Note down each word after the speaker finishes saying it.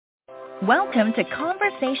Welcome to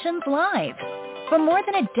Conversations Live. For more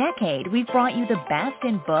than a decade, we've brought you the best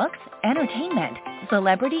in books, entertainment,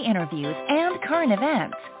 celebrity interviews, and current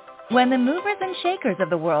events. When the movers and shakers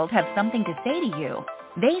of the world have something to say to you,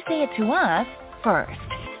 they say it to us first.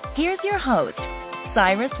 Here's your host,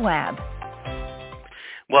 Cyrus Webb.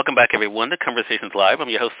 Welcome back, everyone, to Conversations Live. I'm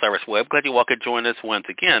your host, Cyrus Webb. Glad you all could join us once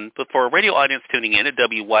again. But for our radio audience tuning in at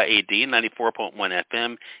WYAD 94.1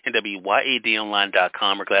 FM and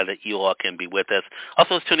WYADonline.com, we're glad that you all can be with us.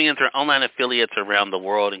 Also, tuning in to our online affiliates around the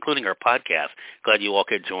world, including our podcast. Glad you all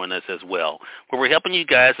could join us as well, where we're helping you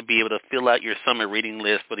guys to be able to fill out your summer reading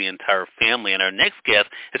list for the entire family. And our next guest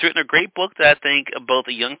has written a great book that I think both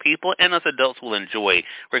the young people and us adults will enjoy.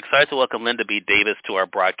 We're excited to welcome Linda B. Davis to our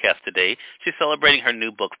broadcast today. She's celebrating her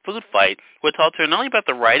new book, Food Fight. We'll talk to her not only about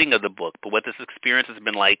the writing of the book, but what this experience has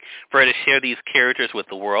been like for her to share these characters with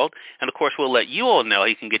the world. And, of course, we'll let you all know how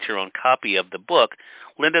you can get your own copy of the book.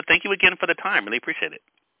 Linda, thank you again for the time. Really appreciate it.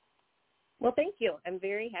 Well, thank you. I'm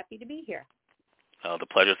very happy to be here. Oh, the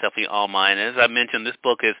pleasure is definitely all mine. As I mentioned, this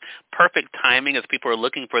book is perfect timing as people are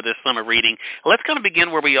looking for this summer reading. Let's kind of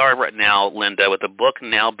begin where we are right now, Linda, with the book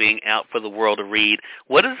now being out for the world to read.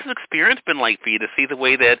 What has this experience been like for you to see the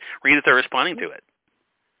way that readers are responding to it?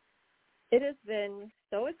 It has been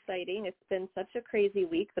so exciting. It's been such a crazy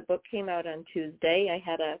week. The book came out on Tuesday. I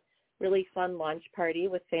had a really fun launch party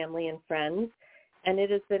with family and friends, and it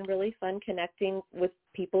has been really fun connecting with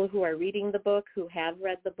people who are reading the book, who have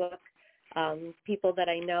read the book, people that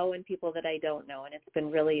I know and people that I don't know, and it's been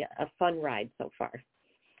really a fun ride so far.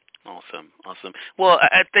 Awesome. Well,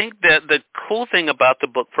 I think that the cool thing about the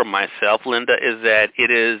book for myself, Linda, is that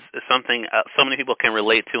it is something so many people can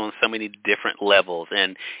relate to on so many different levels.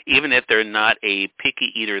 And even if they're not a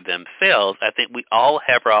picky eater themselves, I think we all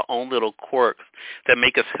have our own little quirks that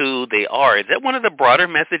make us who they are. Is that one of the broader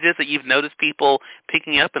messages that you've noticed people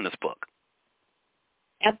picking up in this book?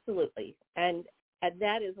 Absolutely. And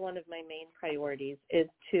that is one of my main priorities, is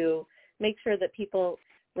to make sure that people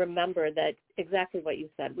remember that exactly what you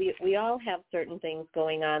said. We all have certain things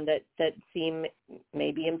going on that seem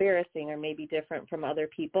maybe embarrassing or maybe different from other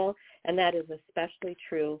people, and that is especially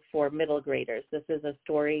true for middle graders. This is a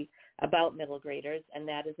story about middle graders, and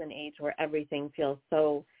that is an age where everything feels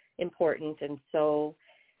so important and so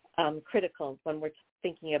critical when we're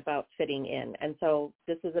thinking about fitting in. And so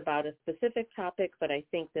this is about a specific topic, but I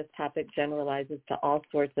think this topic generalizes to all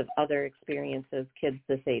sorts of other experiences kids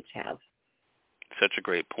this age have. Such a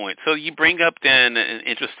great point. So you bring up then an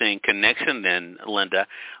interesting connection then, Linda,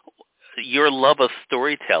 your love of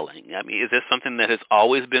storytelling. I mean, is this something that has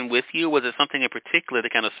always been with you, or was it something in particular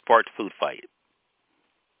that kind of sparked Food Fight?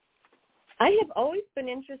 I have always been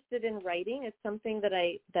interested in writing. It's something that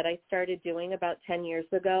I started doing about 10 years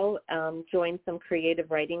ago, joined some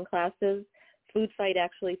creative writing classes. Food Fight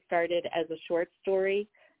actually started as a short story.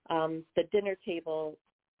 The dinner table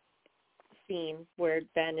scene where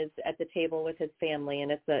Ben is at the table with his family,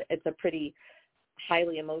 and it's a pretty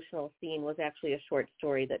highly emotional scene, was actually a short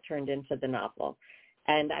story that turned into the novel.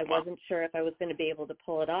 And I wasn't sure if I was going to be able to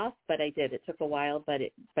pull it off, but I did. It took a while, but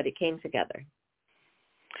it came together.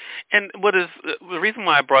 And what is the reason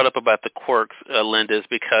why I brought up about the quirks, Linda, is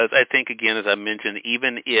because I think, again, as I mentioned,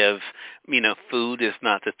 even if, food is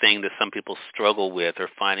not the thing that some people struggle with, or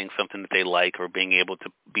finding something that they like, or being able to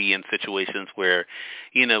be in situations where,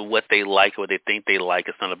 what they like or what they think they like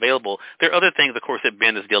is not available, there are other things, of course, that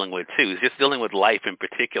Ben is dealing with, too. He's just dealing with life in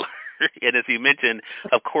particular. And as you mentioned,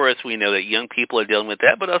 of course, we know that young people are dealing with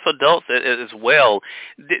that, but also adults as well.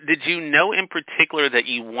 Did you know in particular that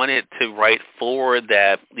you wanted to write for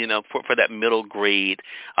that, for that middle grade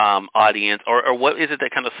audience, or what is it that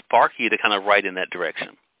kind of sparked you to kind of write in that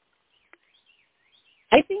direction?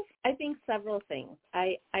 I think several things.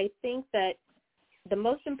 I think that the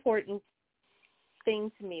most important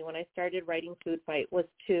thing to me when I started writing Food Fight was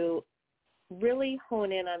to really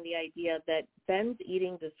hone in on the idea that Ben's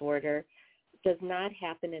eating disorder does not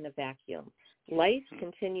happen in a vacuum. Life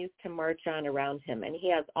continues to march on around him, and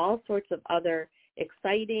he has all sorts of other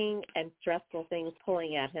exciting and stressful things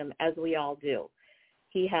pulling at him, as we all do.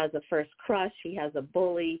 He has a first crush. He has a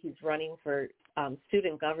bully. He's running for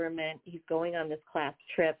student government. He's going on this class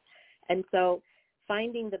trip. And so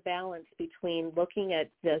finding the balance between looking at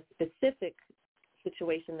the specific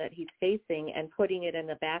situation that he's facing and putting it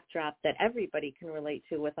in a backdrop that everybody can relate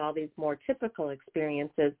to with all these more typical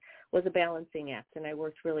experiences was a balancing act, and I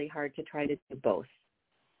worked really hard to try to do both.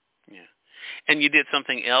 Yeah. And you did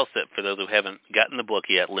something else that, for those who haven't gotten the book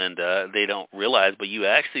yet, Linda, they don't realize, but you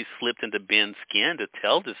actually slipped into Ben's skin to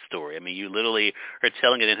tell this story. I mean, you literally are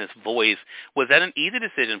telling it in his voice. Was that an easy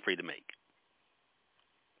decision for you to make?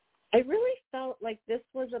 I really felt like this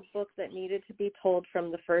was a book that needed to be told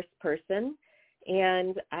from the first person.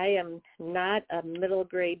 And I am not a middle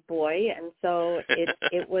grade boy, and so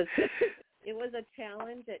it was it was a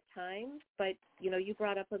challenge at times. But you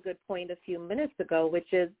brought up a good point a few minutes ago,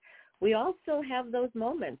 which is we all still have those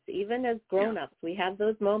moments, even as grown-ups. We have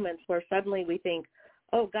those moments where suddenly we think,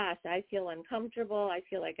 oh gosh, I feel uncomfortable. I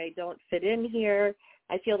feel like I don't fit in here.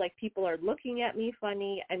 I feel like people are looking at me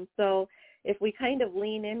funny. And so if we kind of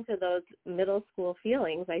lean into those middle school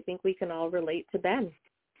feelings, I think we can all relate to Ben.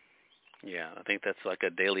 Yeah, I think that's like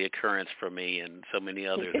a daily occurrence for me and so many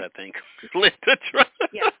others. I think Linda,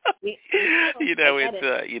 yeah,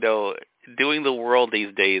 it's doing the world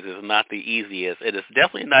these days is not the easiest. It is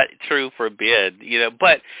definitely not true for Ben.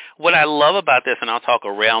 But what I love about this, and I'll talk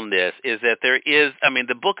around this, is that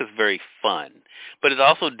the book is very fun, but it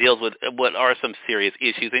also deals with what are some serious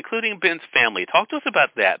issues, including Ben's family. Talk to us about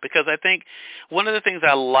that, because I think one of the things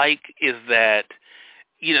I like is that.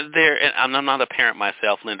 And I'm not a parent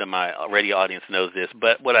myself, Linda, my radio audience knows this,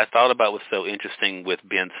 but what I thought about was so interesting with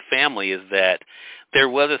Ben's family is that there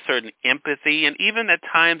was a certain empathy, and even at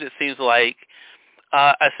times it seems like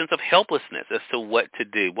a sense of helplessness as to what to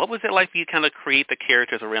do. What was it like for you to kind of create the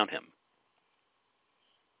characters around him?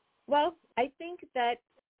 Well, I think that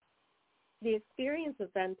the experience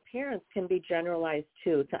of Ben's parents can be generalized,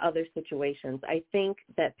 too, to other situations. I think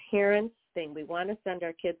that parents think we want to send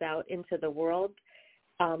our kids out into the world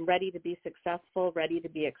ready to be successful, ready to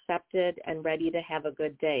be accepted, and ready to have a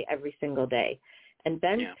good day every single day. And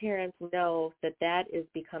Ben's parents know that is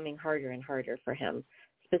becoming harder and harder for him,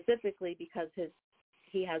 specifically because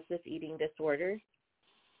he has this eating disorder.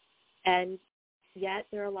 And yet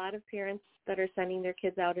there are a lot of parents that are sending their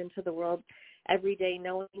kids out into the world every day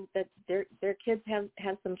knowing that their kids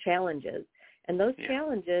have some challenges. And those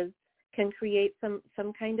challenges can create some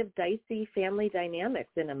kind of dicey family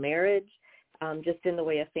dynamics in a marriage, just in the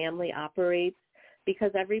way a family operates,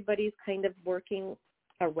 because everybody's kind of working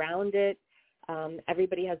around it.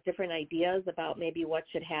 Everybody has different ideas about maybe what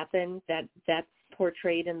should happen. That's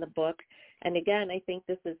portrayed in the book. And again, I think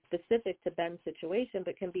this is specific to Ben's situation,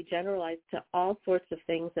 but can be generalized to all sorts of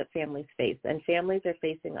things that families face. And families are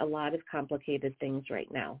facing a lot of complicated things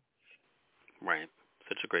right now. Right.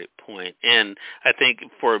 Such a great point. And I think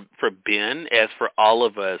for Ben, as for all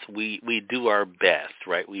of us, we do our best,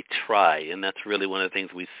 right? We try, and that's really one of the things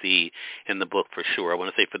we see in the book for sure. I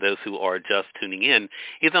want to say for those who are just tuning in,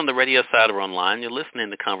 either on the radio side or online, you're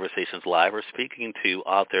listening to Conversations Live. We're speaking to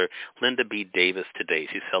author Linda B. Davis today.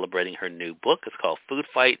 She's celebrating her new book. It's called Food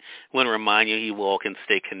Fight. I want to remind you all can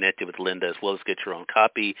stay connected with Linda as well as get your own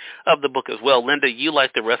copy of the book as well. Linda, you,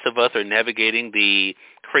 like the rest of us, are navigating the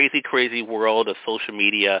crazy, crazy world of social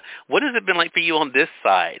media. What has it been like for you on this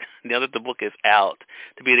side, now that the book is out,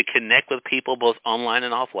 to be able to connect with people both online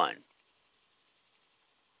and offline?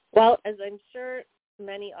 Well, as I'm sure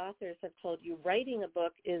many authors have told you, writing a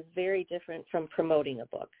book is very different from promoting a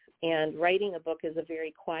book. And writing a book is a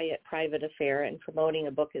very quiet, private affair, and promoting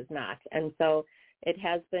a book is not. And so it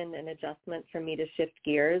has been an adjustment for me to shift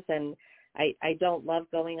gears, and I don't love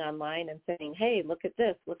going online and saying, hey, look at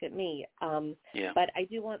this, look at me. But I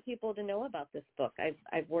do want people to know about this book.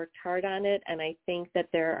 I've worked hard on it, and I think that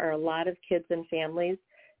there are a lot of kids and families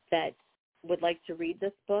that would like to read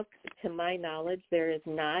this book. To my knowledge, there is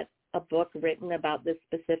not a book written about this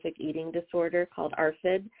specific eating disorder called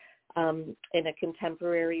ARFID in a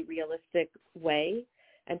contemporary, realistic way.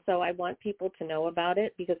 And so I want people to know about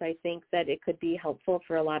it because I think that it could be helpful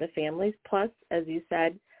for a lot of families. Plus, as you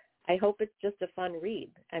said, I hope it's just a fun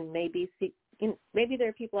read, and maybe there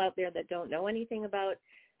are people out there that don't know anything about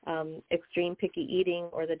extreme picky eating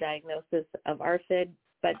or the diagnosis of ARFID,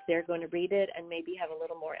 but they're going to read it and maybe have a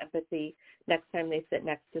little more empathy next time they sit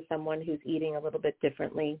next to someone who's eating a little bit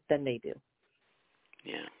differently than they do.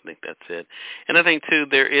 Yeah, I think that's it. And I think, too,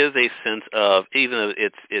 there is a sense of, even though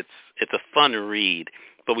it's a fun read,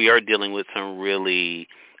 but we are dealing with some really,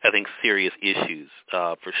 I think, serious issues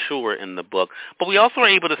for sure in the book. But we also are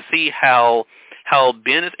able to see how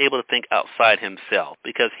Ben is able to think outside himself,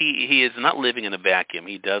 because he is not living in a vacuum.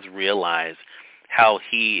 He does realize how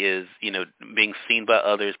he is, being seen by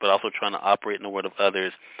others, but also trying to operate in the world of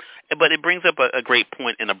others. But it brings up a great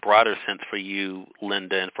point in a broader sense for you,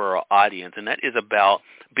 Linda, and for our audience, and that is about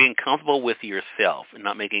being comfortable with yourself and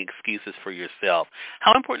not making excuses for yourself.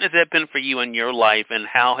 How important has that been for you in your life, and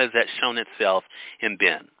how has that shown itself in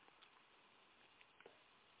Ben?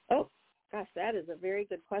 Oh, gosh, that is a very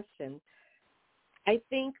good question. I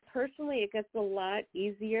think personally it gets a lot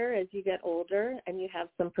easier as you get older and you have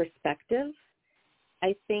some perspective.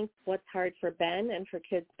 I think what's hard for Ben and for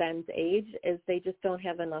kids Ben's age is they just don't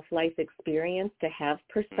have enough life experience to have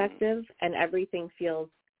perspective, and everything feels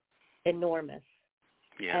enormous.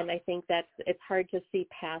 Yeah. And I think it's hard to see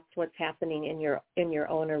past what's happening in your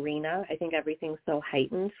own arena. I think everything's so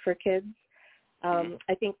heightened for kids.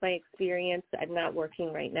 I think my experience, I'm not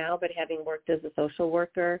working right now, but having worked as a social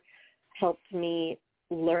worker helped me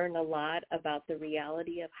learn a lot about the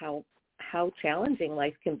reality of how challenging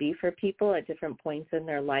life can be for people at different points in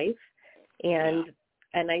their life. And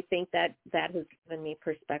I think that has given me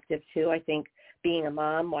perspective too. I think being a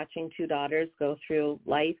mom, watching two daughters go through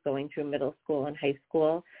life, going through middle school and high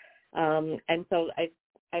school. And so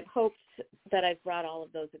I've hoped that I've brought all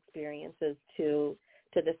of those experiences to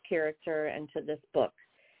this character and to this book.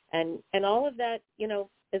 And all of that,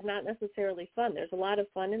 is not necessarily fun. There's a lot of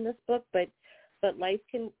fun in this book, but life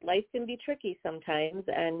can be tricky sometimes.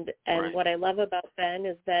 And right. What I love about Ben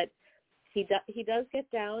is that he does get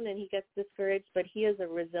down and he gets discouraged, but he is a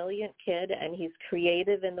resilient kid and he's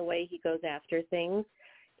creative in the way he goes after things.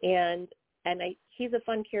 And he's a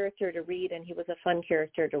fun character to read, and he was a fun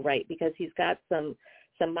character to write because he's got some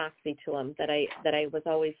moxie to him that I was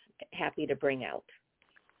always happy to bring out.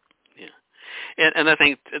 Yeah. And I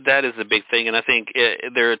think that is a big thing. And I think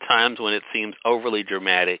there are times when it seems overly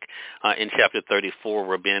dramatic. In chapter 34,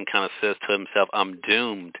 where Ben kind of says to himself, "I'm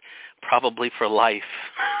doomed, probably for life."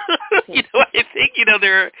 I think,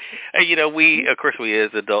 there, we, of course, we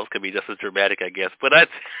as adults can be just as dramatic, I guess. But I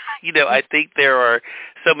think there are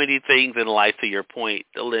so many things in life, to your point,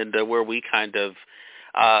 Linda, where we kind of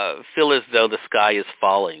feel as though the sky is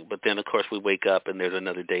falling, but then of course we wake up and there's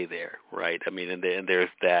another day there, right? I mean, and there's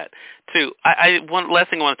that too. One last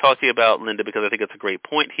thing I want to talk to you about, Linda, because I think it's a great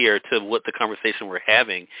point here to what the conversation we're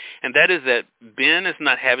having, and that is that Ben is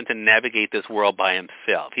not having to navigate this world by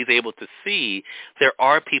himself. He's able to see there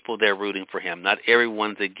are people there rooting for him. Not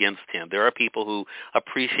everyone's against him. There are people who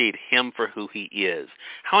appreciate him for who he is.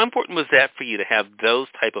 How important was that for you to have those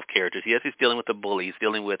type of characters? Yes, he's dealing with the bully. He's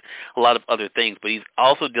dealing with a lot of other things, but he's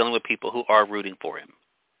also dealing with people who are rooting for him.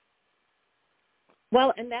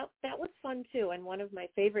 Well, and that was fun too. And one of my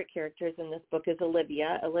favorite characters in this book is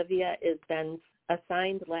Olivia. Olivia is Ben's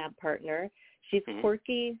assigned lab partner. She's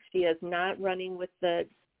quirky. She is not running with the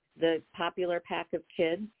popular pack of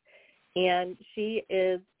kids, and she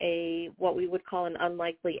is what we would call an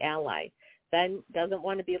unlikely ally. Ben doesn't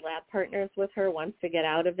want to be lab partners with her, wants to get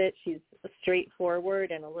out of it. She's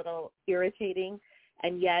straightforward and a little irritating,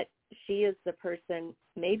 and yet she is the person,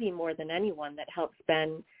 maybe more than anyone, that helps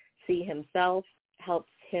Ben see himself, helps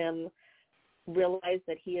him realize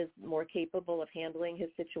that he is more capable of handling his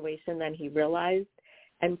situation than he realized.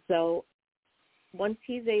 And so once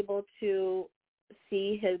he's able to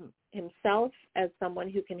see himself as someone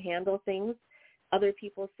who can handle things, other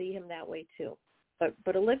people see him that way too.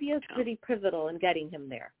 But Olivia is pretty pivotal in getting him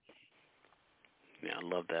there. Yeah, I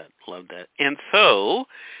love that. And so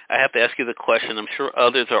I have to ask you the question I'm sure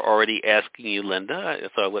others are already asking you, Linda,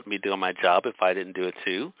 so I wouldn't be doing my job if I didn't do it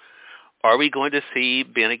too. Are we going to see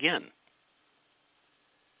Ben again?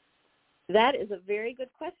 That is a very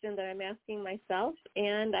good question that I'm asking myself,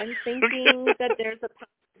 and I'm thinking that there's a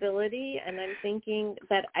possibility, and I'm thinking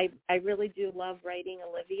that I really do love writing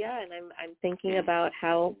Olivia, and I'm thinking about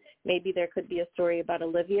how maybe there could be a story about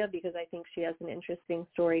Olivia because I think she has an interesting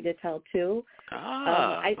story to tell too.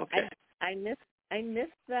 Okay. I miss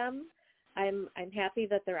them. I'm happy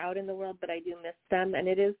that they're out in the world, but I do miss them, and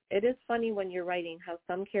it is funny when you're writing how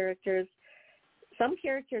some characters come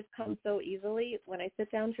so easily. When I sit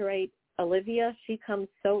down to write Olivia, she comes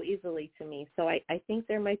so easily to me. So I think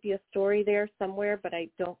there might be a story there somewhere, but I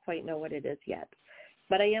don't quite know what it is yet.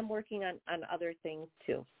 But I am working on other things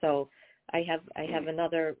too. So I have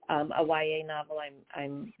another a YA novel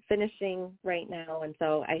I'm finishing right now, and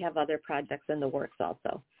so I have other projects in the works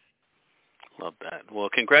also. Love that. Well,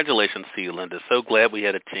 congratulations to you, Linda. So glad we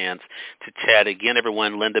had a chance to chat again.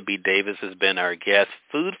 Everyone, Linda B. Davis has been our guest.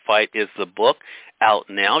 Food Fight is the book out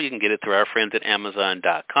now. You can get it through our friends at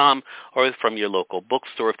Amazon.com or from your local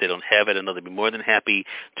bookstore. If they don't have it, I know they'd be more than happy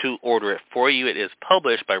to order it for you. It is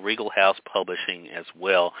published by Regal House Publishing as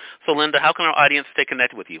well. So, Linda, how can our audience stay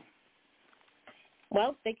connected with you?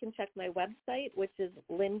 Well, they can check my website, which is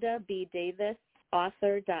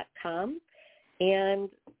lindabdavisauthor.com, and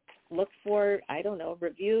look for,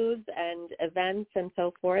 reviews and events and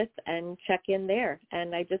so forth, and check in there.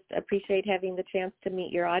 And I just appreciate having the chance to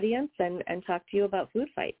meet your audience and talk to you about Food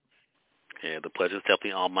Fight. Yeah, the pleasure is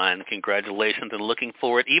definitely all mine. Congratulations, and looking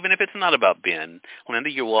forward, even if it's not about Ben. Linda,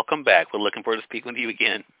 you're welcome back. We're looking forward to speaking with you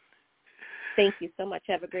again. Thank you so much.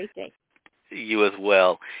 Have a great day. You as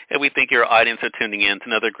well. And we thank your audience for tuning in to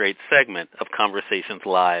another great segment of Conversations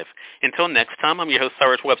Live. Until next time, I'm your host,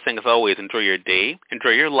 Cyrus Webb, saying as always, enjoy your day,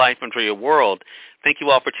 enjoy your life, enjoy your world. Thank you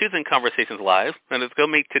all for choosing Conversations Live, and let's go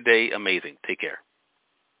make today amazing. Take care.